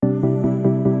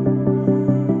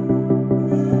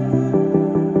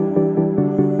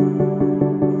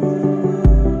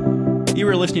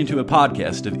listening to a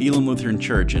podcast of Elam Lutheran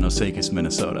Church in Osakis,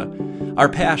 Minnesota. Our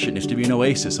passion is to be an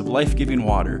oasis of life-giving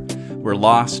water, where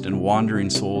lost and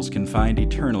wandering souls can find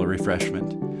eternal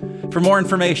refreshment. For more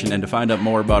information and to find out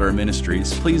more about our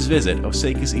ministries, please visit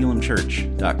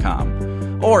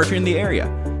osakiselamchurch.com. Or if you're in the area,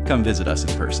 come visit us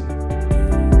in person.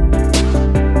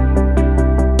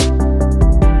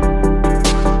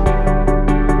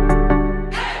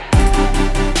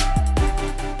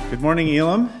 Good morning,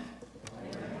 Elam.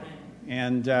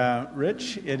 And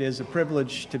Rich, it is a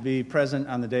privilege to be present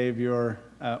on the day of your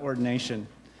ordination.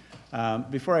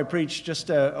 Before I preach, just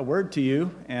a word to you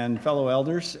and fellow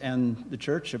elders and the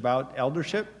church about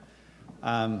eldership.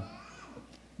 The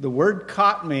word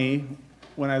caught me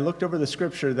when I looked over the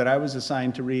scripture that I was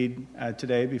assigned to read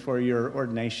today before your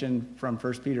ordination from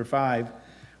 1 Peter 5,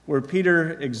 where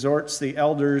Peter exhorts the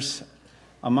elders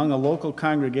among a local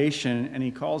congregation, and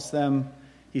he calls them,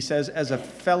 he says, as a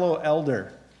fellow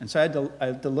elder. And so I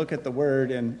had to look at the word,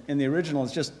 and in the original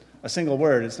it's just a single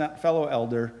word. It's not fellow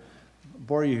elder.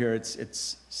 Bore you here.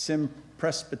 It's sim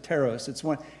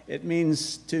presbyteros. It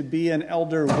means to be an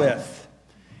elder with.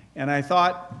 And I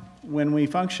thought when we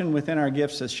function within our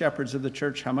gifts as shepherds of the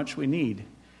church, how much we need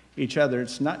each other.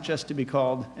 It's not just to be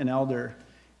called an elder.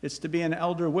 It's to be an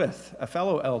elder with, a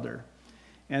fellow elder.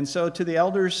 And so to the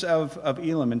elders of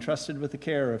Elam entrusted with the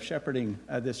care of shepherding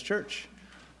this church,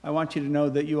 I want you to know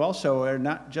that you also are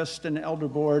not just an elder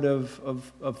board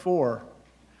of four,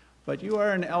 but you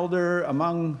are an elder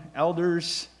among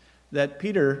elders that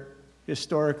Peter,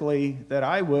 historically, that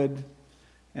I would,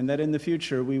 and that in the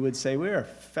future we would say we are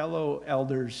fellow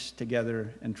elders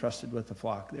together entrusted with the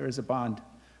flock. There is a bond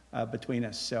between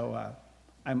us, so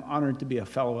I'm honored to be a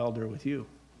fellow elder with you.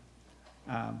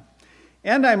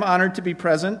 And I'm honored to be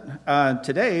present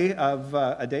today of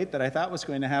a date that I thought was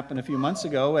going to happen a few months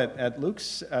ago at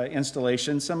Luke's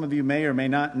installation. Some of you may or may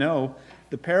not know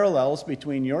the parallels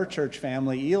between your church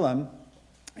family, Elam,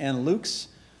 and Luke's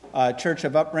church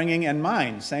of upbringing and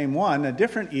mine. Same one, a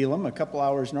different Elam, a couple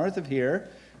hours north of here,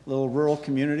 a little rural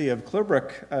community of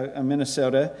Clearbrook,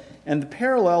 Minnesota. And the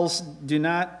parallels do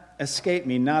not escape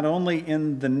me, not only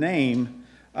in the name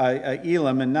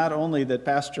Elam, and not only that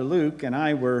Pastor Luke and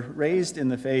I were raised in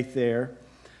the faith there,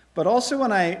 but also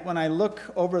when I look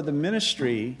over the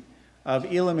ministry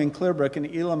of Elam in Clearbrook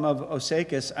and Elam of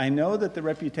Osakis, I know that the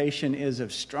reputation is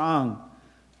of strong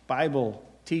Bible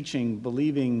teaching,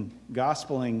 believing,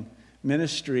 gospeling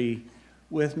ministry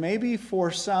with maybe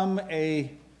for some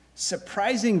a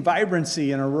surprising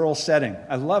vibrancy in a rural setting.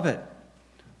 I love it.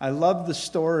 I love the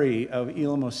story of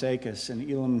Elam Osakis and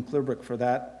Elam in Clearbrook for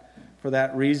that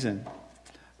reason.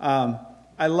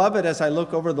 I love it as I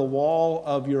look over the wall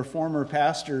of your former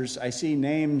pastors. I see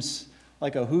names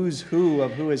like a who's who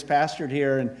of who has pastored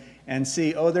here and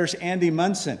see, oh, there's Andy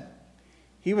Munson.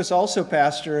 He was also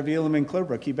pastor of Elam in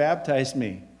Clearbrook. He baptized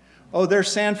me. Oh,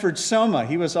 there's Sanford Soma.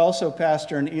 He was also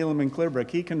pastor in Elam in Clearbrook.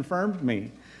 He confirmed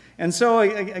me. And so,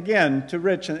 again, to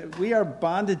Rich, we are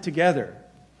bonded together,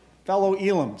 fellow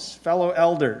Elams, fellow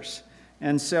elders.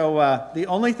 And so the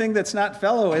only thing that's not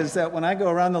fellow is that when I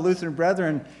go around the Lutheran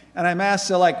Brethren and I'm asked,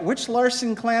 so like, which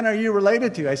Larson clan are you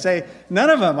related to? I say, none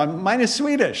of them. Mine is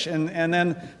Swedish. And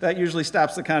then that usually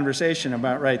stops the conversation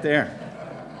about right there.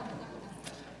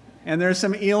 And there's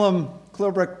some Elam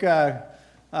Clearbrook,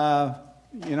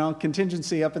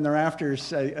 contingency up in the rafters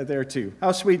there too.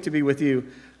 How sweet to be with you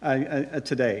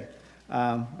today.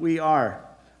 We are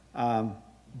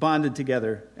bonded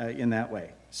together in that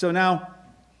way. So now,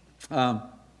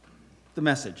 the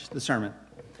message, the sermon.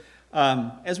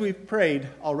 As we've prayed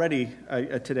already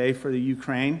today for the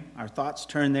Ukraine, our thoughts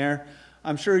turn there.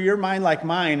 I'm sure your mind, like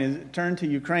mine, is turned to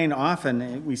Ukraine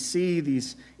often. We see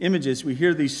these images, we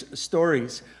hear these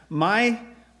stories. My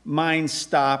mind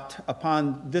stopped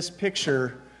upon this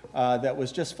picture that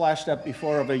was just flashed up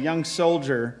before of a young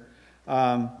soldier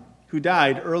who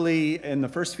died early in the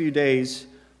first few days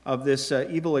of this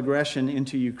evil aggression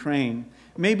into Ukraine.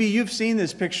 Maybe you've seen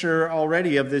this picture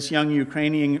already of this young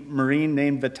Ukrainian Marine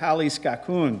named Vitaly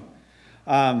Skakun.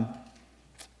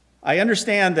 I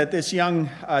understand that this young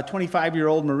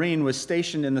 25-year-old Marine was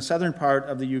stationed in the southern part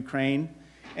of the Ukraine,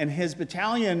 and his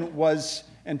battalion was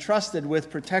entrusted with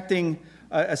protecting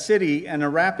a city and a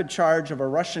rapid charge of a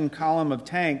Russian column of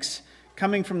tanks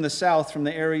coming from the south, from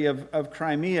the area of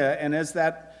Crimea. And as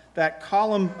that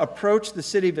column approached the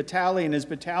city, Vitaly and his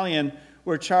battalion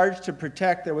were charged to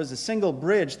protect. There was a single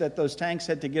bridge that those tanks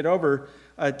had to get over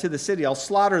to the city. I'll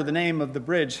slaughter the name of the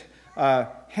bridge,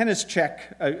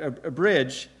 Henischek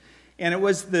Bridge. And it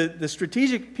was the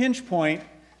strategic pinch point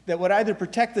that would either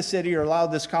protect the city or allow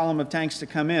this column of tanks to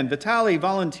come in. Vitaly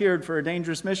volunteered for a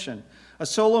dangerous mission a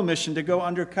solo mission to go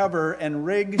undercover and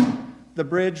rig the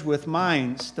bridge with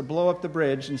mines to blow up the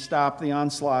bridge and stop the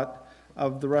onslaught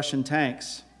of the Russian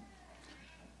tanks.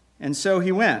 And so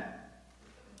he went.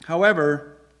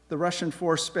 However, the Russian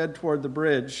force sped toward the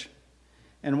bridge,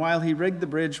 and while he rigged the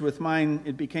bridge with mine,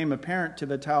 it became apparent to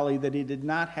Vitaly that he did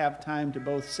not have time to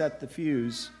both set the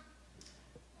fuse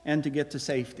and to get to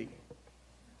safety.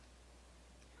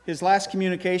 His last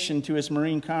communication to his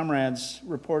Marine comrades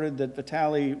reported that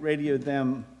Vitaly radioed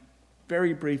them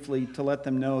very briefly to let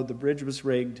them know the bridge was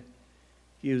rigged,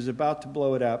 he was about to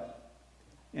blow it up,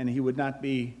 and he would not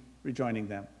be rejoining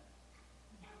them.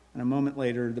 And a moment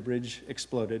later, the bridge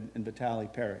exploded and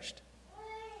Vitaly perished.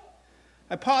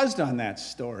 I paused on that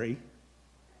story.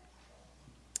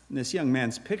 And this young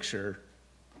man's picture,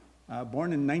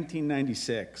 born in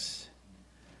 1996.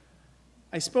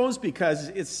 I suppose because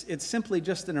it's simply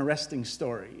just an arresting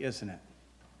story, isn't it?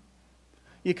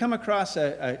 You come across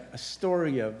a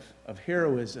story of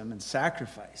heroism and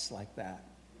sacrifice like that.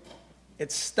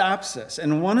 It stops us.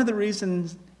 And one of the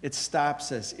reasons it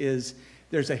stops us is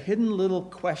there's a hidden little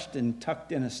question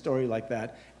tucked in a story like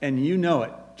that, and you know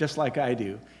it, just like I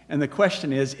do. And the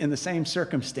question is, in the same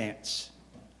circumstance,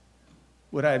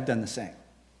 would I have done the same?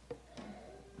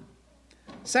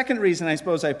 Second reason I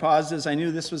suppose I paused is I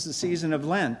knew this was the season of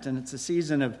Lent, and it's a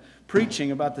season of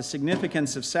preaching about the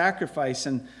significance of sacrifice.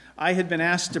 And I had been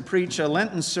asked to preach a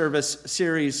Lenten service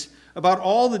series about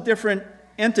all the different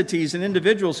entities and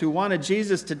individuals who wanted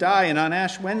Jesus to die. And on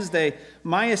Ash Wednesday,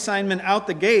 my assignment out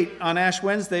the gate on Ash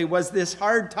Wednesday was this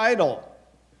hard title: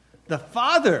 The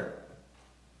Father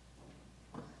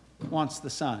wants the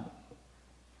Son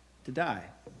to die.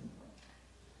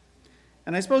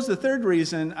 And I suppose the third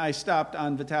reason I stopped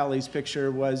on Vitaly's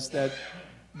picture was that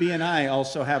B and I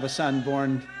also have a son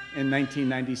born in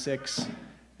 1996,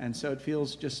 and so it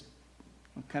feels just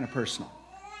kind of personal.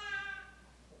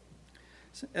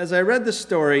 As I read the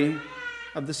story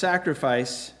of the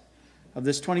sacrifice of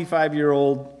this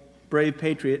 25-year-old brave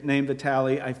patriot named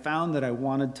Vitaly, I found that I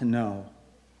wanted to know.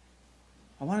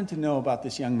 I wanted to know about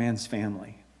this young man's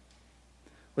family.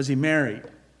 Was he married?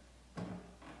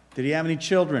 Did he have any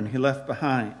children he left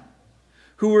behind?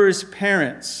 Who were his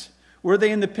parents? Were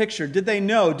they in the picture? Did they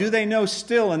know? Do they know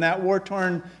still in that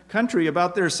war-torn country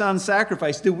about their son's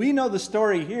sacrifice? Do we know the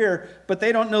story here, but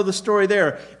they don't know the story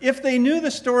there? If they knew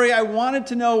the story, I wanted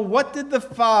to know, what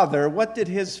did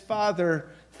his father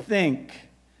think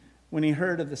when he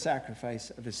heard of the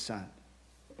sacrifice of his son?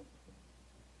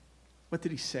 What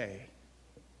did he say?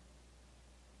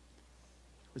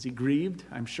 Was he grieved?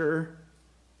 I'm sure.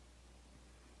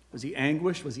 Was he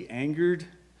anguished? Was he angered?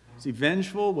 Was he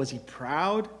vengeful? Was he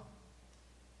proud?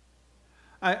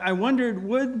 I wondered,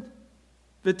 would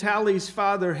Vitaly's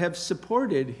father have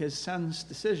supported his son's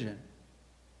decision?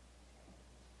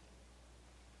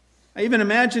 I even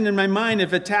imagined in my mind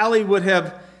if Vitaly would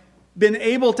have been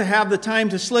able to have the time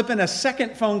to slip in a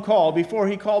second phone call before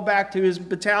he called back to his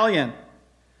battalion.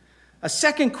 A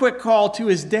second quick call to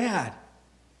his dad,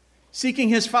 seeking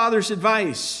his father's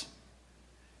advice.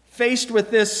 Faced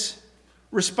with this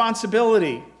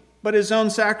responsibility, but his own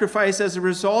sacrifice as a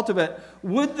result of it,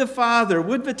 would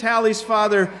Vitaly's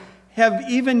father have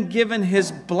even given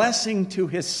his blessing to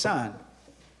his son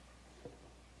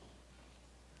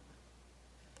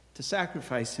to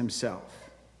sacrifice himself?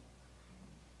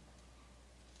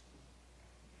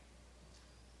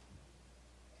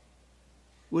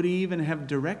 Would he even have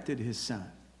directed his son?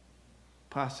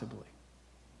 Possibly.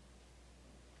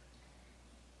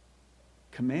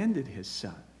 Commanded his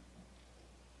son,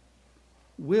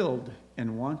 willed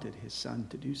and wanted his son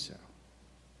to do so.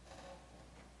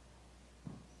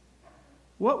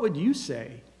 What would you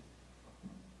say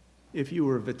if you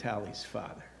were Vitaly's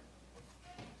father?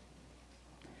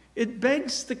 It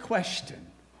begs the question,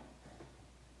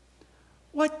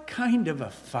 what kind of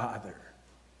a father?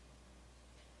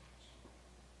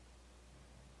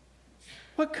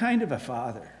 What kind of a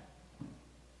father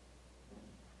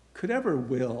could ever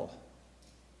will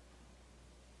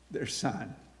their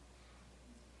son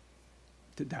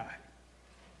to die?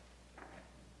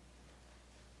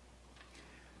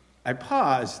 I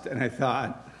paused and I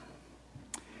thought,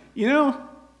 if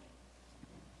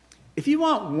you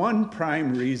want one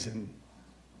prime reason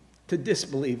to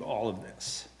disbelieve all of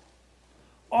this,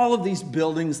 all of these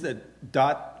buildings that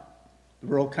dot the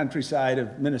rural countryside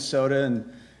of Minnesota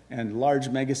and large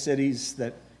megacities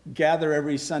that gather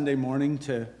every Sunday morning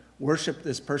to worship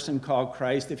this person called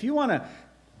Christ, if you want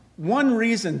one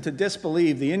reason to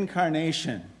disbelieve the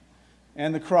incarnation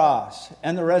and the cross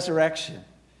and the resurrection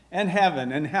and heaven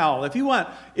and hell, if you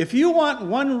want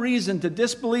one reason to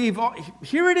disbelieve,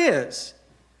 here it is.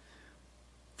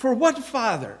 For what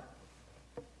father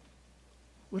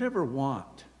would ever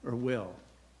want or will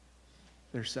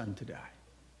their son to die?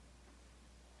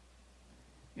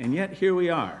 And yet here we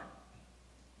are,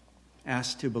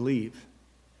 asked to believe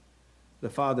the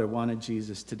Father wanted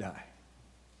Jesus to die.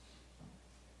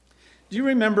 Do you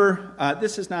remember,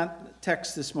 this is not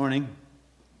text this morning,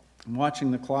 I'm watching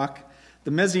the clock,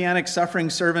 the Messianic suffering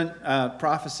servant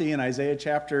prophecy in Isaiah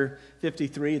chapter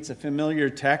 53. It's a familiar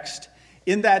text.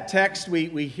 In that text,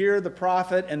 we hear the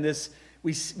prophet, and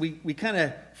we kind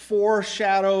of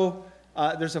foreshadow.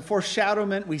 There's a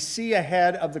foreshadowment. We see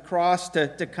ahead of the cross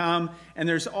to come, and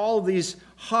there's all these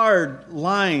hard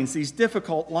lines, these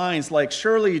difficult lines, like,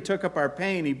 surely you took up our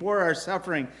pain, he bore our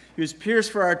suffering, he was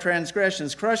pierced for our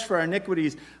transgressions, crushed for our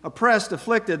iniquities, oppressed,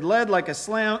 afflicted, led like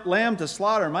a lamb to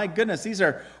slaughter. My goodness, these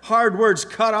are hard words.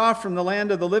 Cut off from the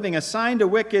land of the living, assigned a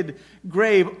wicked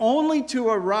grave, only to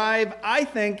arrive, I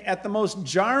think, at the most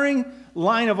jarring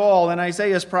line of all in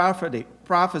Isaiah's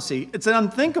prophecy. It's an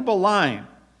unthinkable line.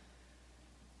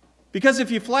 Because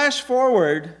if you flash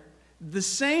forward, the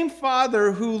same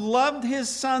Father who loved his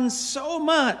Son so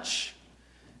much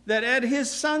that at his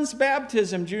Son's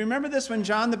baptism, do you remember this, when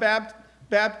John the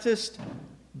Baptist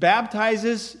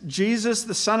baptizes Jesus,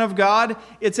 the Son of God?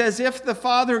 It's as if the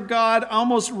Father God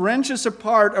almost wrenches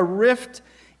apart a rift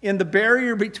in the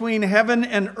barrier between heaven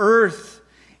and earth,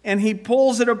 and he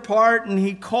pulls it apart, and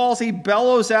he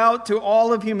bellows out to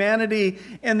all of humanity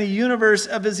and the universe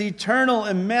of his eternal,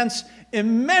 immense,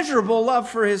 immeasurable love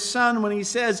for his Son when he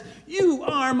says, "You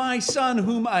are my Son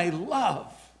whom I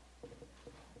love.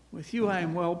 With you I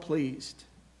am well pleased."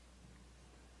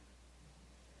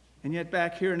 And yet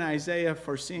back here in Isaiah,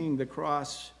 foreseeing the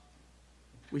cross,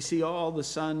 we see all the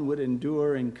Son would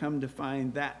endure and come to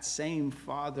find that same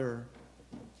Father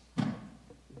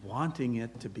wanting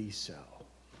it to be so.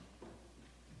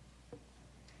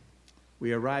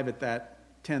 We arrive at that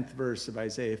 10th verse of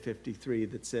Isaiah 53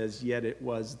 that says, "Yet it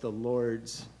was the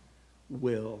Lord's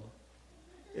will."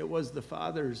 It was the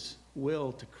Father's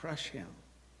will to crush him,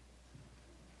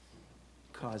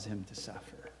 cause him to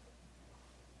suffer.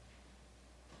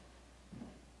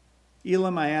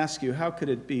 Elam, I ask you, how could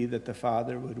it be that the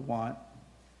Father would want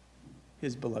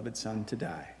his beloved Son to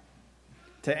die?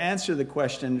 To answer the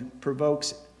question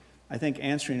provokes, I think,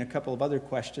 answering a couple of other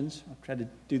questions. I'll try to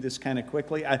do this kind of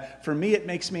quickly. For me, it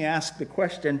makes me ask the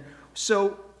question,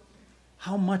 so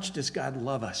how much does God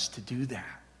love us to do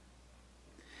that?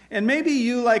 And maybe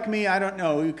you, like me, I don't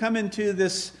know, you come into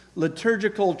this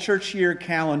liturgical church year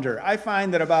calendar. I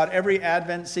find that about every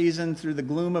Advent season through the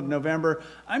gloom of November,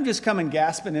 I'm just coming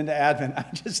gasping into Advent. I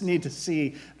just need to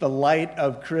see the light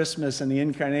of Christmas and the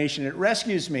Incarnation. It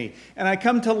rescues me. And I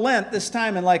come to Lent this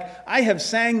time, and I have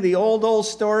sang the old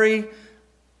story,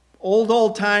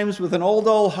 old times with an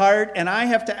old heart, and I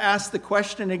have to ask the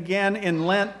question again in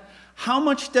Lent, how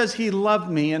much does he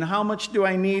love me, and how much do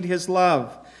I need his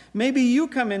love? Maybe you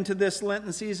come into this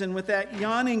Lenten season with that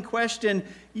yawning question.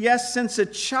 Yes, since a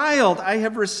child I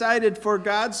have recited, "For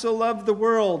God so loved the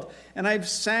world," and I've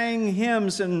sang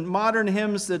hymns and modern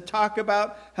hymns that talk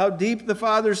about how deep the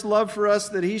Father's love for us,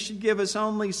 that he should give his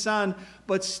only Son.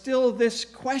 But still this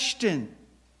question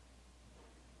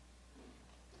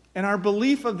and our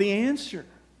belief of the answer.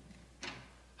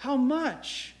 How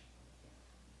much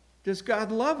does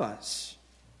God love us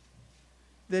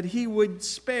that he would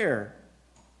spare,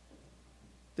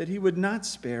 that he would not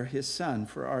spare his Son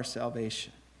for our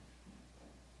salvation?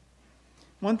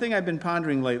 One thing I've been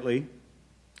pondering lately,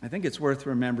 I think it's worth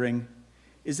remembering,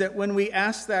 is that when we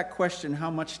ask that question,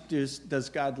 how much does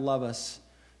God love us,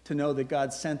 to know that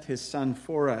God sent his Son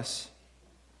for us,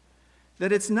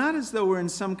 that it's not as though we're in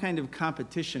some kind of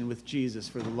competition with Jesus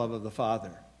for the love of the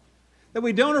Father. That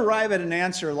we don't arrive at an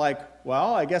answer like,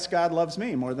 well, I guess God loves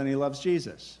me more than he loves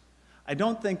Jesus. I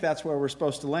don't think that's where we're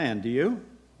supposed to land, do you?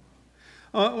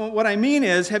 What I mean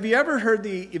is, have you ever heard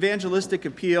the evangelistic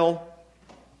appeal?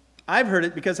 I've heard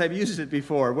it because I've used it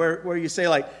before, where you say,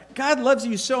 God loves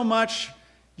you so much, do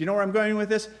you know where I'm going with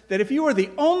this? That if you were the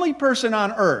only person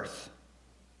on earth,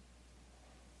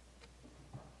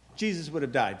 Jesus would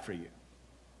have died for you.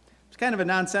 It's kind of a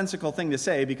nonsensical thing to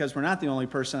say because we're not the only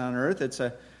person on earth.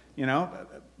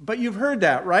 But you've heard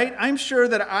that, right? I'm sure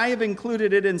that I have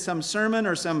included it in some sermon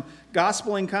or some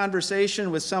gospeling conversation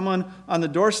with someone on the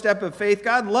doorstep of faith.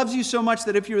 God loves you so much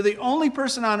that if you were the only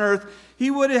person on earth,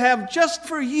 he would have just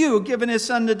for you given his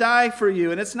Son to die for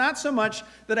you. And it's not so much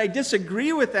that I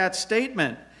disagree with that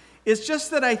statement. It's just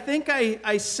that I think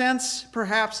I sense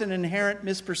perhaps an inherent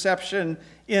misperception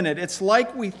in it. It's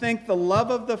like we think the love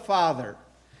of the Father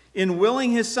in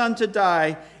willing his Son to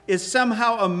die is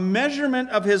somehow a measurement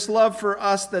of his love for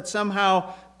us that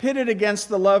somehow pitted against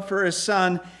the love for his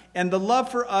Son, and the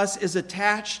love for us is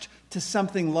attached to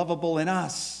something lovable in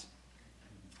us.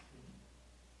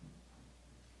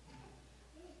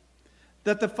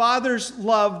 That the Father's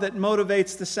love that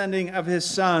motivates the sending of his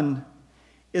Son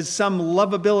is some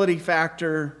lovability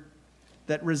factor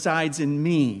that resides in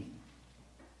me.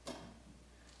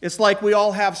 It's like we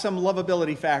all have some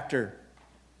lovability factor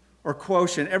or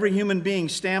quotient. Every human being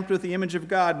stamped with the image of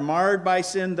God, marred by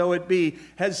sin though it be,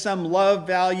 has some love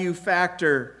value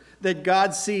factor that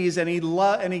God sees, and he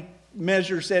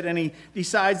measures it, and he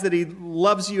decides that he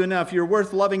loves you enough. You're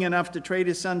worth loving enough to trade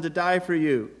his Son to die for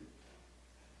you.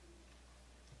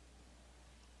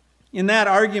 In that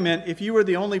argument, if you were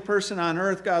the only person on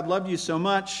earth God loved you so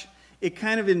much, it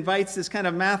kind of invites this kind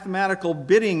of mathematical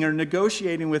bidding or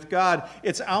negotiating with God.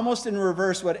 It's almost in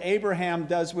reverse what Abraham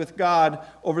does with God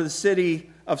over the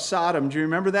city of Sodom. Do you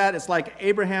remember that? It's like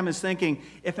Abraham is thinking,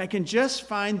 if I can just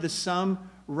find the some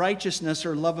righteousness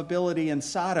or lovability in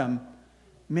Sodom,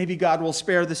 maybe God will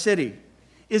spare the city.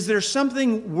 Is there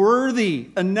something worthy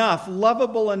enough,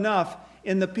 lovable enough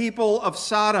in the people of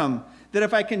Sodom that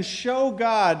if I can show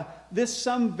God this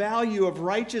some value of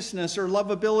righteousness or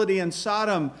lovability in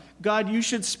Sodom, God, you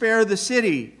should spare the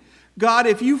city. God,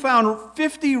 if you found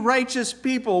 50 righteous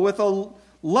people with a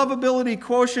lovability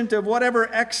quotient of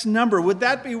whatever X number, would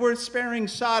that be worth sparing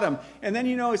Sodom? And then,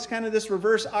 it's kind of this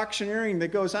reverse auctioneering that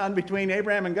goes on between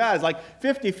Abraham and God. It's like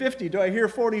 50-50. Do I hear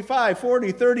 45,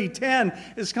 40, 30, 10?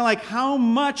 It's kind of like, how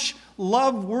much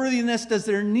love worthiness does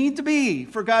there need to be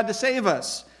for God to save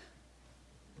us?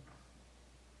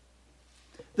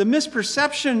 The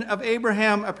misperception of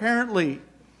Abraham apparently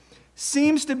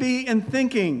seems to be in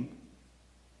thinking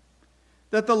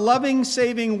that the loving,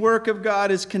 saving work of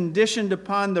God is conditioned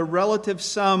upon the relative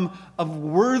sum of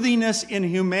worthiness in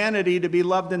humanity to be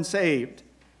loved and saved,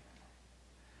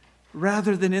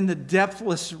 rather than in the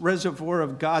depthless reservoir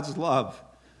of God's love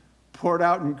poured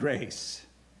out in grace,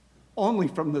 only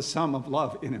from the sum of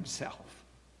love in himself.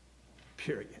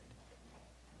 Period.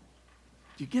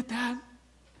 Do you get that?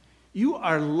 You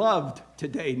are loved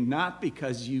today not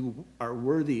because you are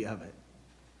worthy of it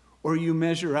or you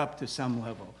measure up to some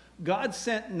level. God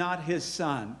sent not his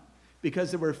Son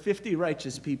because there were 50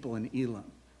 righteous people in Elam,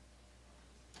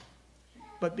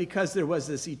 but because there was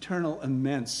this eternal,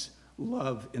 immense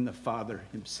love in the Father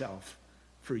himself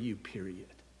for you, period.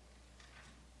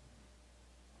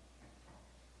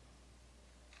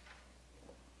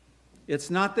 It's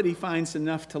not that he finds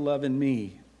enough to love in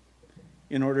me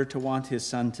in order to want his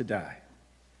Son to die.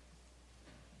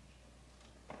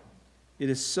 It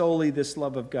is solely this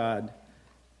love of God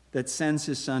that sends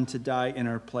his Son to die in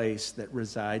our place, that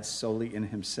resides solely in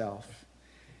himself.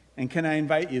 And can I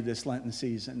invite you this Lenten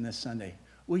season, this Sunday,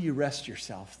 will you rest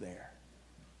yourself there?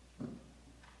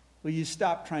 Will you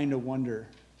stop trying to wonder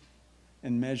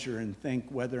and measure and think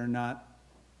whether or not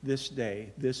this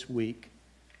day, this week,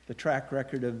 the track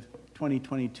record of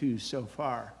 2022 so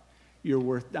far, you're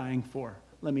worth dying for?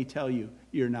 Let me tell you,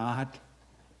 you're not.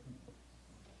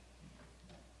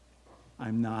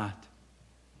 I'm not.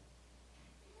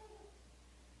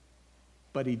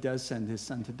 But he does send his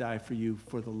Son to die for you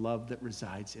for the love that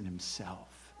resides in himself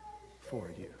for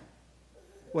you.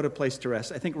 What a place to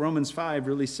rest. I think Romans 5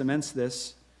 really cements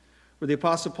this, where the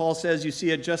Apostle Paul says, you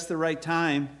see, at just the right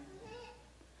time,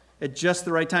 at just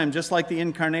the right time, just like the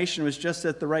incarnation was just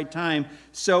at the right time,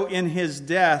 so in his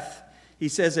death, he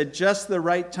says, at just the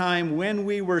right time, when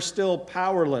we were still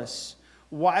powerless,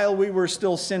 while we were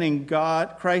still sinning,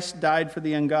 Christ died for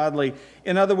the ungodly.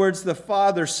 In other words, the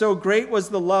Father, so great was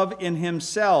the love in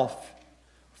himself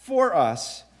for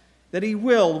us that he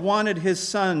wanted his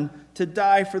Son to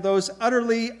die for those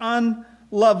utterly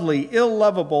unlovely,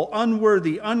 ill-lovable,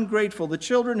 unworthy, ungrateful, the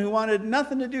children who wanted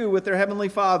nothing to do with their heavenly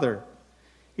Father.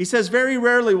 He says, very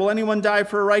rarely will anyone die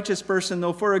for a righteous person,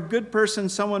 though for a good person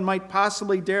someone might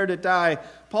possibly dare to die.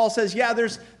 Paul says, yeah,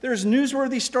 there's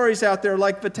newsworthy stories out there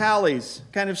like Vitali's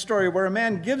kind of story where a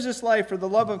man gives his life for the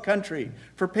love of country,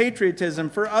 for patriotism,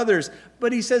 for others.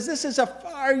 But he says this is a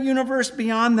far universe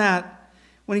beyond that.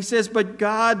 When he says, but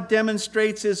God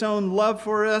demonstrates his own love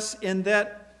for us in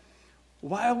that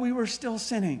while we were still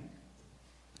sinning,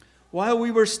 while we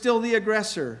were still the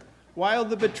aggressor, while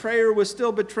the betrayer was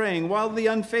still betraying, while the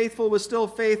unfaithful was still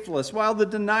faithless, while the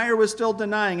denier was still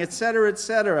denying,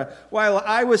 etc., while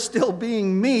I was still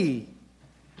being me,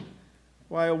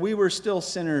 while we were still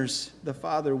sinners, the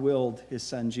Father willed his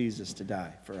Son Jesus to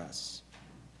die for us.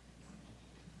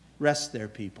 Rest there,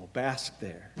 people. Bask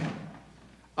there.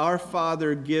 Our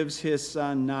Father gives his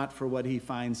Son not for what he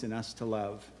finds in us to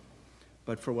love,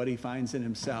 but for what he finds in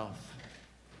himself.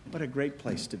 What a great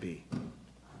place to be.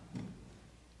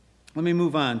 Let me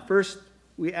move on. First,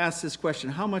 we ask this question,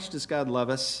 how much does God love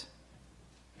us?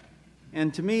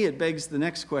 And to me, it begs the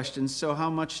next question, so how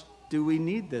much do we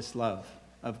need this love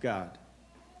of God?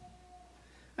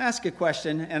 I ask a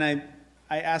question, and I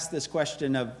asked this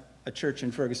question of a church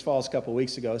in Fergus Falls a couple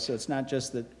weeks ago, so it's not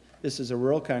just that this is a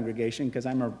rural congregation, because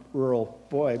I'm a rural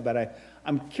boy, but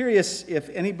I'm curious if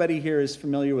anybody here is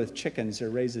familiar with chickens or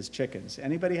raises chickens.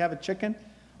 Anybody have a chicken?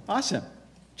 Awesome.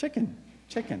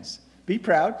 Chickens. Be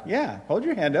proud. Yeah, hold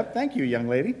your hand up. Thank you, young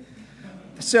lady.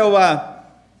 So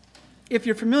if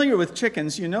you're familiar with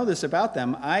chickens, you know this about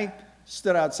them. I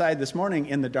stood outside this morning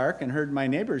in the dark and heard my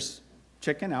neighbor's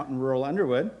chicken out in rural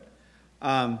Underwood.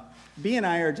 Bea and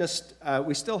I are just,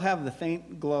 we still have the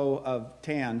faint glow of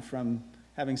tan from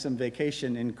having some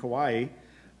vacation in Kauai.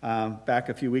 Back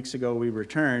a few weeks ago, we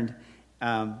returned.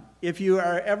 If you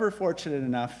are ever fortunate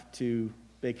enough to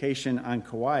vacation on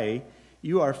Kauai,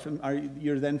 you're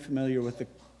then familiar with the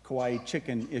Kauai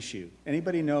chicken issue.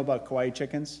 Anybody know about Kauai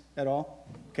chickens at all?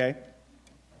 Okay.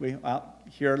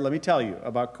 Here, let me tell you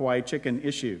about Kauai chicken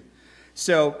issue.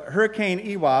 So Hurricane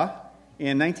Iwa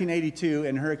in 1982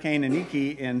 and Hurricane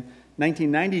Iniki in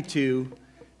 1992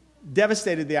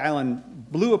 devastated the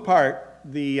island, blew apart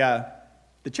the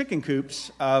chicken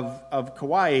coops of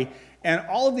Kauai, and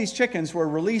all of these chickens were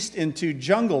released into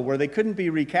jungle where they couldn't be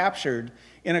recaptured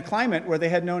in a climate where they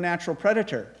had no natural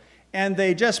predator. And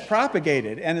they just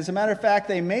propagated. And as a matter of fact,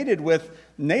 they mated with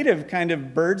native kind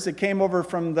of birds that came over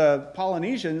from the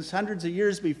Polynesians hundreds of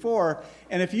years before.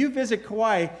 And if you visit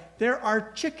Kauai, there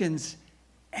are chickens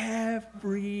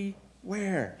everywhere.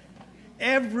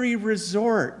 Every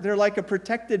resort. They're like a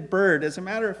protected bird. As a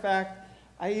matter of fact,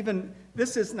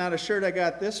 this is not a shirt I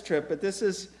got this trip, but this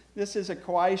is a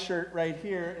Kauai shirt right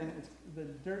here, and it's the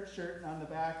dirt shirt, and on the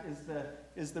back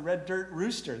is the red dirt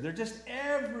rooster. They're just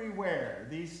everywhere,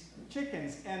 these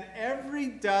chickens. And every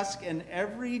dusk and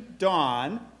every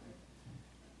dawn,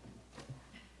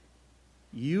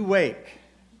 you wake.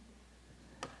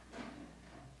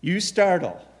 You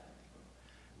startle.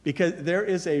 Because there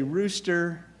is a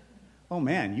rooster. Oh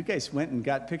man, you guys went and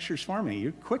got pictures for me.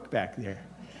 You're quick back there.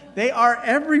 They are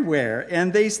everywhere,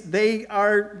 and they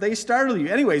startle you.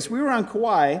 Anyways, we were on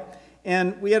Kauai,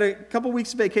 and we had a couple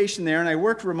weeks of vacation there, and I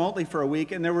worked remotely for a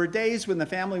week, and there were days when the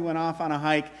family went off on a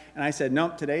hike, and I said,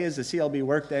 nope, today is a CLB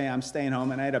work day, I'm staying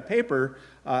home, and I had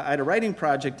a writing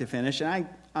project to finish, and I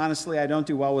don't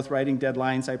do well with writing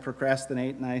deadlines. I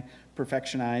procrastinate, and I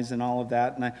perfectionize, and all of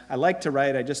that, and I like to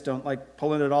write, I just don't like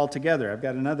pulling it all together. I've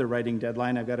got another writing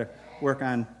deadline I've got to work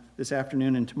on this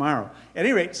afternoon and tomorrow. At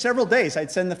any rate, several days I'd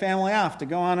send the family off to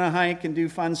go on a hike and do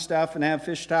fun stuff and have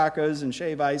fish tacos and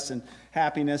shave ice and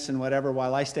happiness and whatever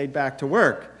while I stayed back to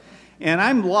work. And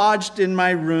I'm lodged in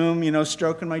my room,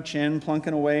 stroking my chin,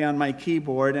 plunking away on my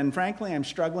keyboard, and frankly, I'm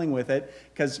struggling with it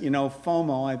because,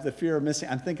 FOMO, I have the fear of missing.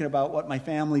 I'm thinking about what my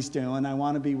family's doing. I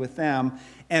want to be with them.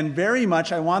 And very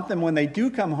much, I want them, when they do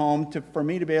come home, for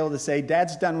me to be able to say,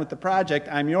 Dad's done with the project,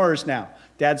 I'm yours now.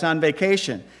 Dad's on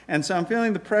vacation. And so I'm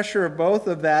feeling the pressure of both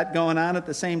of that going on at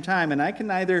the same time. And I can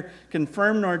neither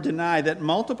confirm nor deny that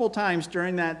multiple times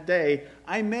during that day,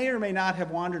 I may or may not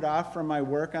have wandered off from my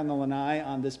work on the lanai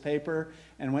on this paper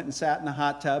and went and sat in the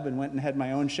hot tub and went and had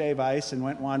my own shave ice and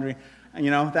went wandering.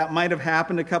 That might have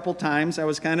happened a couple times. I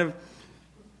was kind of,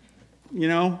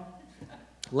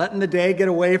 letting the day get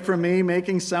away from me,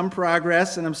 making some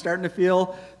progress, and I'm starting to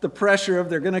feel the pressure of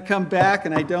they're going to come back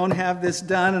and I don't have this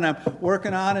done, and I'm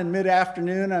working on in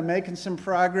mid-afternoon, I'm making some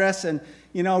progress, and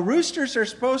roosters are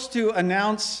supposed to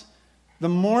announce the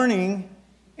morning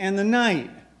and the night,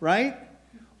 right?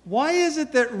 Why is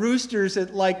it that roosters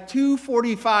at like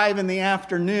 2:45 in the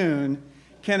afternoon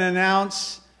can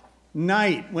announce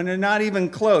night when they're not even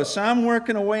close? So I'm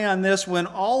working away on this when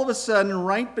all of a sudden,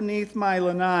 right beneath my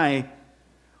lanai,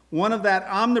 one of that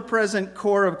omnipresent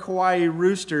core of Kauai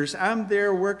roosters, I'm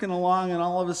there working along, and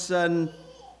all of a sudden,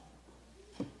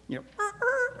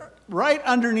 right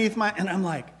underneath and I'm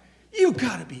like, you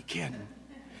gotta be kidding.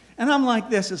 And I'm like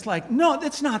this, it's like, no,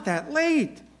 it's not that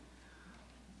late.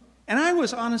 And I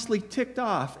was honestly ticked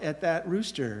off at that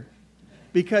rooster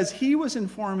because he was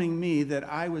informing me that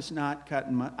I was not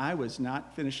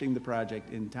finishing the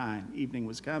project in time. Evening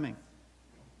was coming.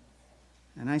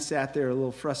 And I sat there a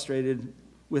little frustrated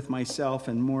with myself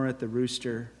and more at the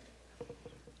rooster.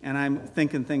 And I'm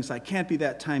thinking things like, can't be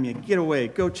that time yet. Get away.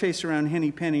 Go chase around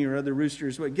Henny Penny or other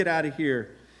roosters. Get out of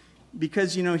here.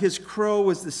 Because, his crow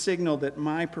was the signal that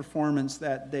my performance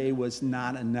that day was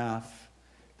not enough,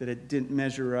 that it didn't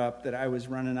measure up, that I was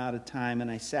running out of time. And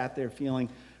I sat there feeling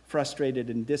frustrated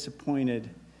and disappointed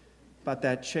about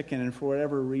that chicken. And for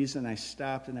whatever reason, I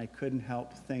stopped and I couldn't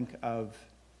help think of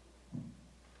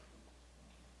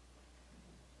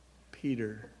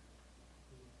Peter.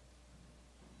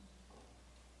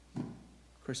 Of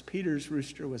course, Peter's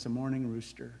rooster was a morning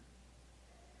rooster,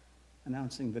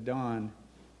 announcing the dawn.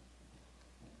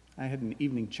 I had an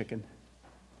evening chicken.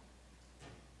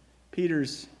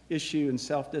 Peter's issue and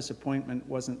self-disappointment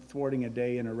wasn't thwarting a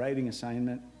day in a writing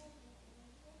assignment.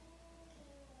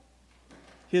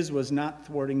 His was not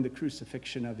thwarting the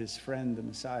crucifixion of his friend, the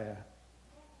Messiah.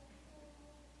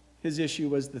 His issue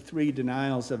was the 3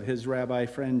 denials of his rabbi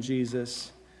friend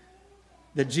Jesus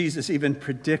that Jesus even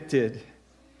predicted.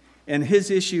 And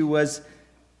his issue was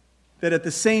that at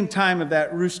the same time of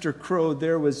that rooster crowed,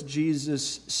 there was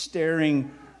Jesus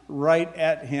staring right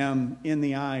at him in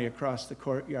the eye across the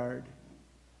courtyard,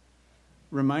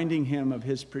 reminding him of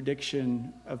his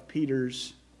prediction of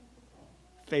Peter's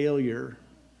failure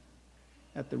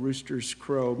at the rooster's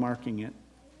crow, marking it.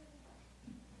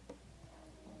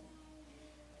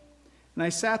 And I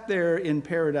sat there in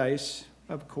paradise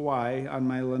of Kauai on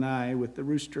my lanai with the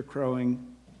rooster crowing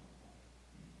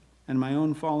and my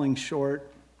own falling short,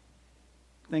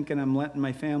 thinking I'm letting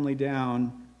my family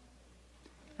down.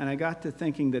 And I got to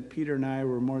thinking that Peter and I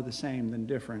were more the same than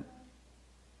different.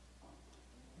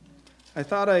 I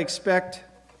thought I expect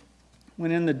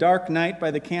when in the dark night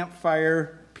by the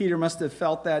campfire, Peter must have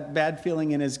felt that bad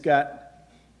feeling in his gut.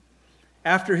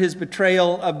 After his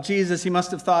betrayal of Jesus, he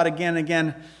must have thought again,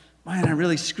 man, I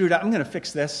really screwed up. I'm going to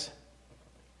fix this.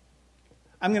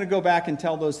 I'm going to go back and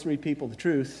tell those 3 people the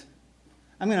truth.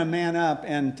 I'm going to man up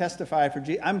and testify for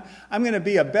Jesus. I'm going to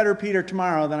be a better Peter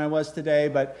tomorrow than I was today,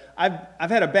 but I've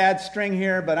had a bad string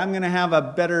here, but I'm going to have a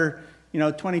better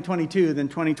 2022 than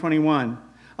 2021.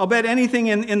 I'll bet anything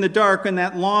in the dark, in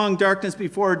that long darkness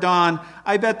before dawn,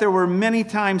 I bet there were many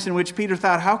times in which Peter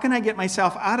thought, how can I get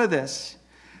myself out of this?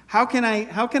 How can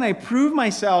I prove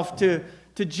myself to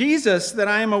Jesus that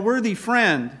I am a worthy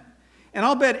friend? And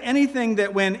I'll bet anything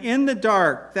that when in the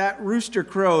dark that rooster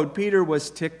crowed, Peter was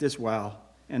ticked as well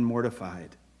and mortified.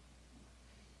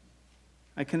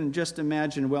 I can just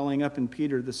imagine welling up in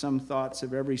Peter the some thoughts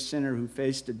of every sinner who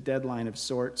faced a deadline of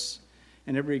sorts,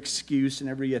 and every excuse and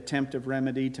every attempt of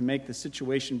remedy to make the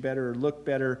situation better or look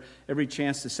better, every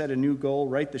chance to set a new goal,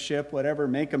 right the ship, whatever,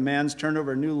 make amends, turn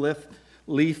over a new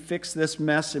leaf, fix this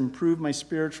mess, improve my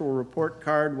spiritual report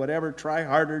card, whatever, try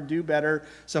harder, do better.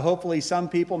 So hopefully some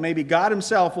people, maybe God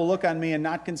himself, will look on me and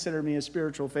not consider me a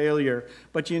spiritual failure.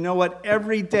 But you know what?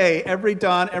 Every day, every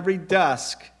dawn, every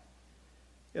dusk,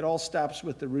 it all stops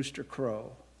with the rooster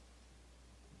crow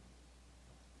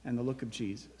and the look of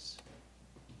Jesus.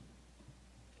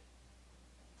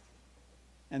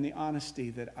 And the honesty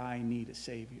that I need a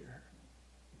Savior.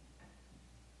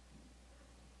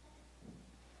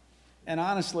 And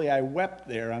honestly, I wept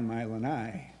there on my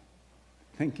lanai,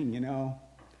 thinking,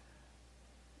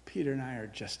 Peter and I are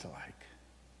just alike.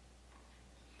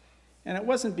 And it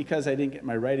wasn't because I didn't get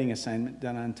my writing assignment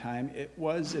done on time. It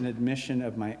was an admission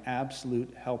of my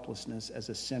absolute helplessness as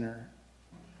a sinner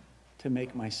to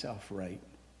make myself right.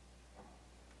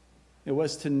 It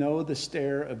was to know the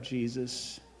stare of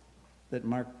Jesus that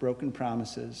marked broken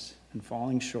promises and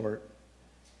falling short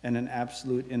and an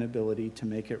absolute inability to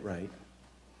make it right.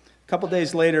 A couple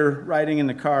days later, riding in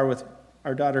the car with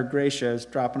our daughter Gracia, I was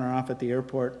dropping her off at the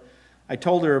airport. I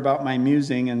told her about my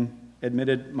musing and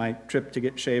admitted my trip to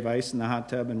get shave ice in the hot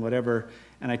tub and whatever.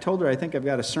 And I told her, I think I've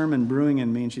got a sermon brewing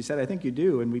in me. And she said, I think you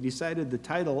do. And we decided the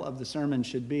title of the sermon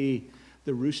should be,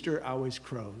 The Rooster Always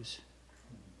Crows.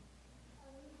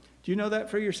 Do you know that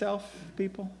for yourself,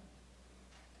 people?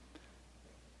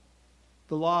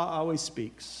 The law always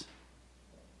speaks.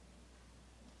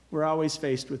 We're always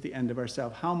faced with the end of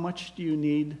ourselves. How much do you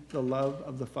need the love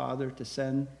of the Father to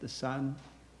send the Son?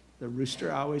 The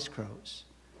rooster always crows.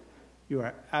 You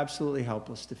are absolutely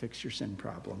helpless to fix your sin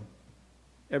problem.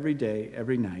 Every day,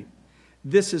 every night.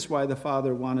 This is why the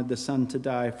Father wanted the Son to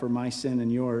die for my sin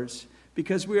and yours.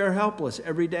 Because we are helpless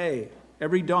every day,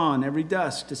 every dawn, every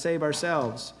dusk to save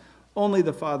ourselves. Only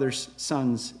the Father's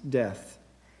Son's death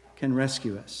can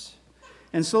rescue us.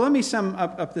 And so let me sum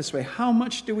up this way. How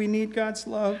much do we need God's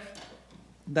love?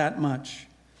 That much.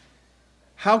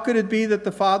 How could it be that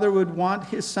the Father would want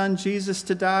his Son Jesus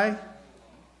to die?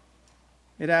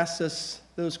 It asks us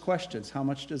those questions. How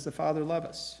much does the Father love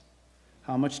us?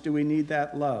 How much do we need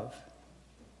that love?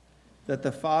 That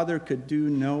the Father could do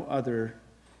no other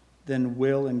than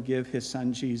will and give his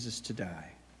Son Jesus to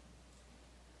die.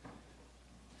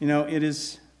 It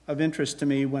is of interest to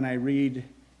me when I read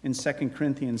in 2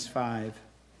 Corinthians 5,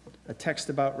 a text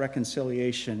about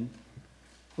reconciliation,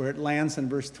 where it lands in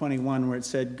verse 21, where it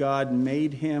said, God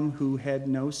made him who had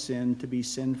no sin to be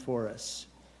sin for us,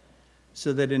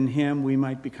 so that in him we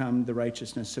might become the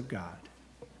righteousness of God.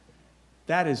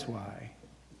 That is why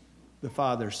the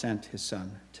Father sent his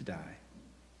Son to die.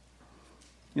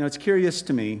 You know, it's curious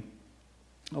to me,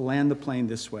 I'll land the plane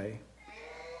this way,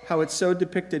 how it's so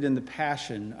depicted in the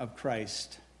passion of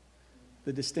Christ,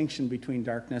 the distinction between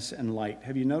darkness and light.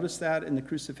 Have you noticed that in the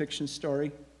crucifixion story?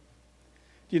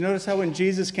 Do you notice how when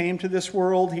Jesus came to this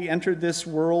world, he entered this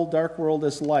world, dark world,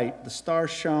 as light? The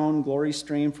stars shone, glory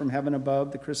streamed from heaven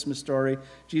above, the Christmas story.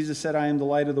 Jesus said, I am the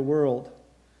light of the world.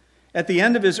 At the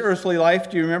end of his earthly life,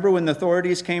 do you remember when the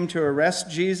authorities came to arrest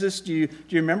Jesus? Do you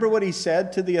remember what he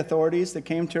said to the authorities that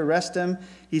came to arrest him?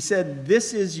 He said,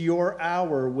 this is your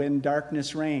hour when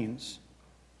darkness reigns.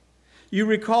 You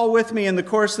recall with me in the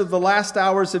course of the last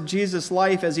hours of Jesus'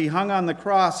 life as he hung on the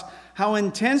cross, how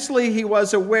intensely he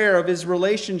was aware of his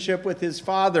relationship with his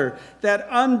Father. That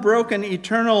unbroken,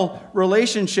 eternal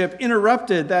relationship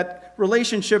interrupted, that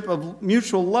relationship of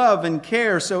mutual love and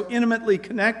care, so intimately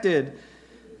connected.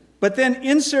 But then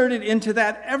inserted into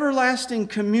that everlasting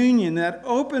communion, that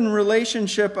open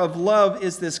relationship of love,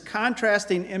 is this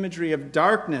contrasting imagery of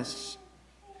darkness.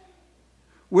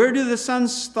 Where do the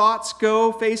Son's thoughts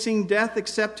go facing death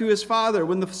except to his Father?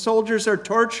 When the soldiers are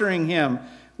torturing him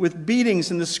with beatings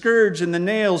and the scourge and the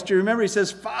nails, do you remember he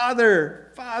says,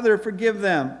 Father, Father, forgive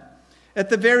them.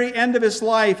 At the very end of his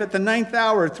life, at the 9th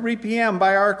hour, 3 p.m.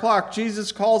 by our clock,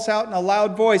 Jesus calls out in a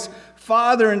loud voice,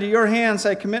 Father, into your hands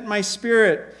I commit my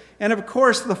spirit. And of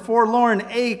course, the forlorn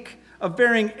ache of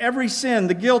bearing every sin,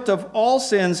 the guilt of all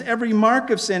sins, every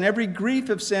mark of sin, every grief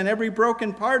of sin, every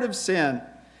broken part of sin,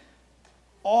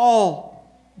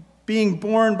 all being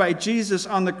borne by Jesus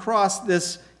on the cross,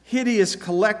 this hideous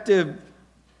collective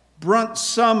brunt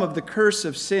sum of the curse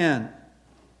of sin,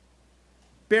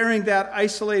 bearing that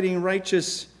isolating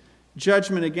righteous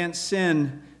judgment against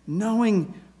sin,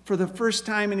 knowing for the first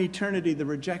time in eternity the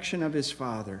rejection of his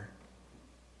Father.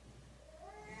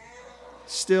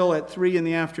 Still at 3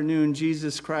 p.m,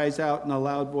 Jesus cries out in a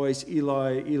loud voice,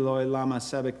 Eloi, Eloi, lama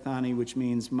sabachthani, which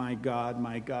means, my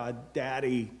God,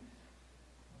 Daddy,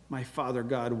 my Father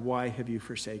God, why have you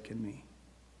forsaken me?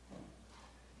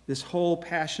 This whole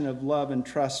passion of love and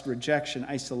trust, rejection,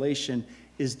 isolation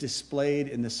is displayed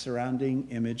in the surrounding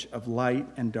image of light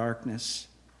and darkness.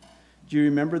 Do you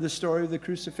remember the story of the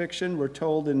crucifixion? We're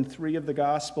told in 3 of the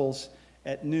Gospels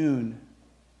at noon,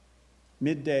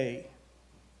 midday,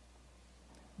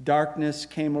 darkness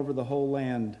came over the whole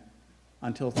land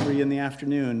until 3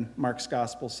 p.m, Mark's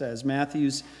Gospel says.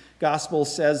 Matthew's Gospel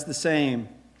says the same.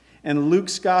 And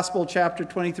Luke's Gospel, chapter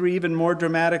 23, even more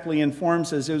dramatically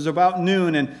informs us. It was about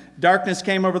noon, and darkness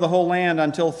came over the whole land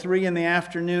until 3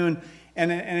 p.m.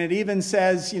 And it even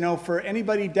says, for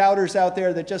anybody doubters out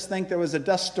there that just think there was a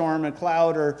dust storm, a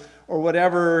cloud, or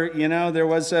whatever, there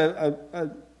was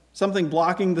something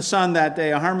blocking the sun that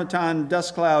day, a harmattan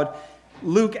dust cloud.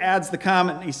 Luke adds the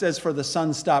comment, he says, for the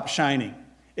sun stopped shining.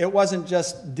 It wasn't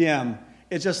just dim.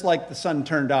 It's just like the sun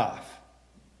turned off.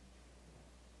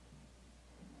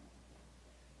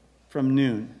 From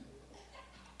noon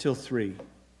till 3.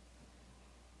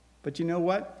 But you know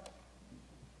what?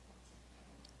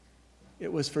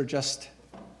 It was for just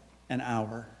an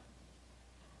hour.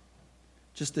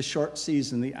 Just a short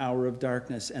season, the hour of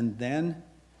darkness. And then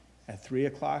at 3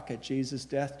 o'clock at Jesus'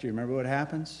 death, do you remember what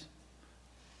happens?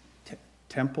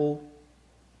 Temple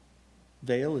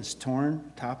veil is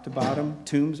torn top to bottom.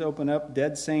 Tombs open up.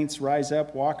 Dead saints rise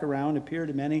up, walk around, appear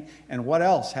to many. And what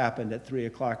else happened at 3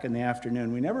 o'clock in the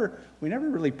afternoon? We never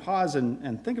really pause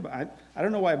and think about it. I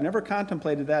don't know why I've never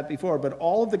contemplated that before, but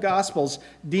all of the Gospels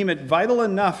deem it vital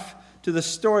enough to the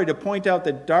story to point out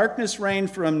that darkness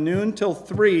reigned from noon till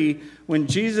 3 when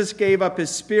Jesus gave up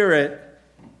his spirit.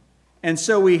 And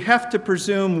so we have to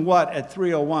presume what at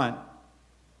 3:01?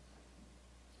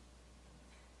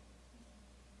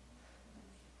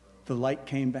 The light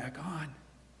came back on.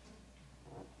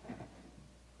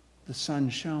 The sun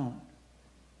shone.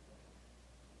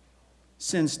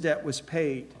 Sin's debt was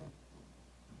paid.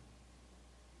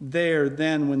 There,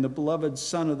 then, when the beloved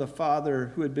Son of the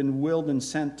Father, who had been willed and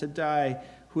sent to die,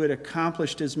 who had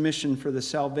accomplished his mission for the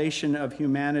salvation of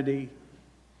humanity,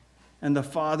 and the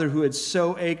Father who had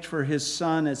so ached for his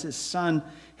Son as his Son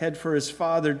had for his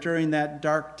Father during that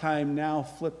dark time, now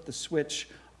flipped the switch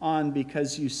on,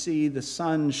 because you see the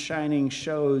sun shining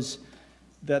shows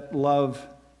that love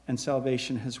and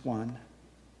salvation has won.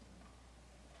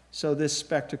 So this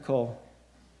spectacle,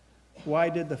 why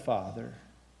did the Father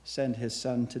send his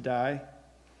Son to die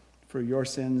for your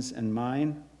sins and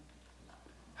mine?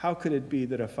 How could it be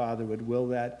that a father would will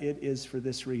that? It is for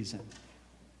this reason.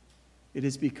 It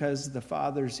is because the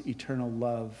Father's eternal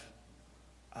love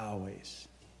always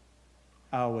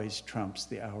trumps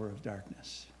the hour of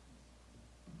darkness.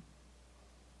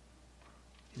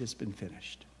 has been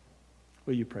finished.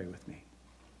 Will you pray with me?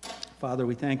 Father,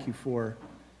 we thank you for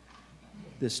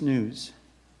this news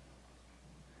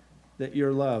that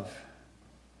your love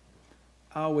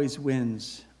always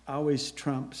wins, always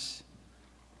trumps,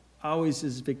 always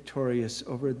is victorious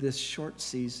over this short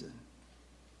season,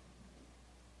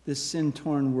 this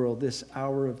sin-torn world, this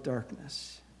hour of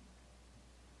darkness.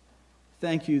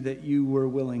 Thank you that you were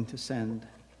willing to send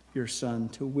your Son,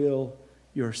 to will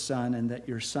your Son, and that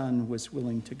your Son was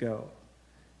willing to go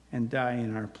and die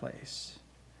in our place.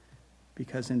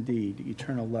 Because indeed,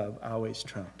 eternal love always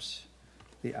trumps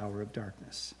the hour of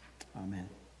darkness. Amen.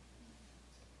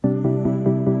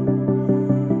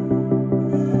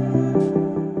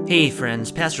 Hey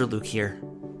friends, Pastor Luke here.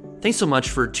 Thanks so much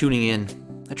for tuning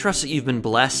in. I trust that you've been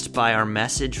blessed by our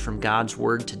message from God's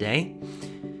Word today.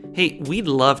 Hey, we'd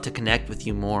love to connect with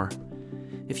you more.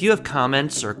 If you have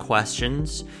comments or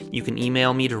questions, you can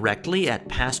email me directly at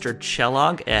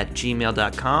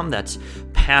pastorkjolhaug@gmail.com. That's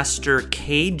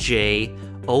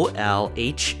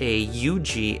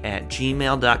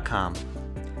pastorkjolhaug@gmail.com.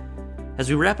 As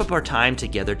we wrap up our time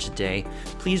together today,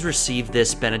 please receive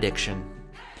this benediction.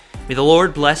 May the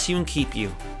Lord bless you and keep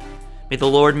you. May the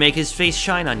Lord make his face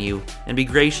shine on you and be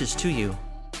gracious to you.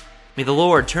 May the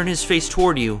Lord turn his face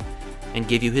toward you and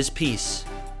give you his peace.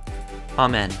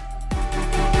 Amen.